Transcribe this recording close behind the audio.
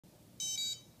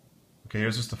Okay,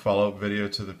 here's just a follow-up video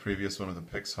to the previous one of the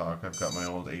pixhawk. I've got my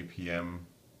old APM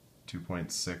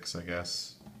 2.6, I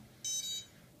guess,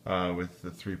 with the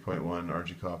 3.1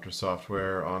 RGCopter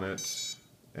software on it,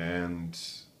 and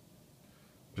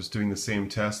just doing the same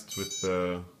test with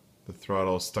the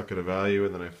throttle stuck at a value,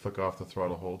 and then I flick off the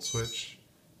throttle hold switch,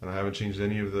 and I haven't changed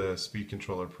any of the speed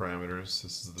controller parameters.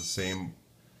 This is the same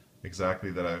exactly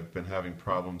that I've been having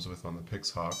problems with on the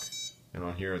pixhawk, and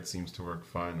on here it seems to work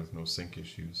fine with no sync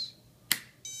issues.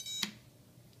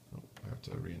 Oh, I have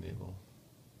to re-enable,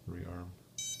 rearm.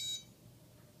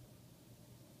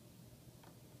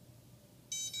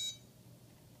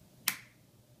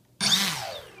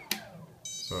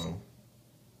 So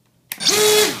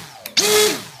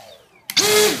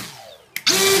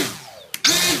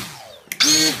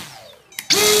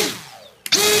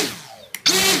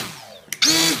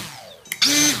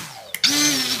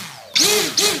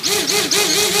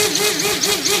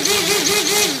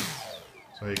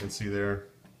you can see there,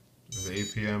 with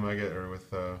APM I get, or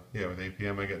with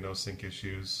APM I get no sync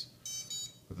issues.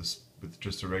 With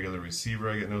just a regular receiver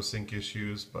I get no sync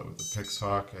issues, but with the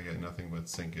pixhawk I get nothing but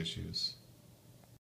sync issues.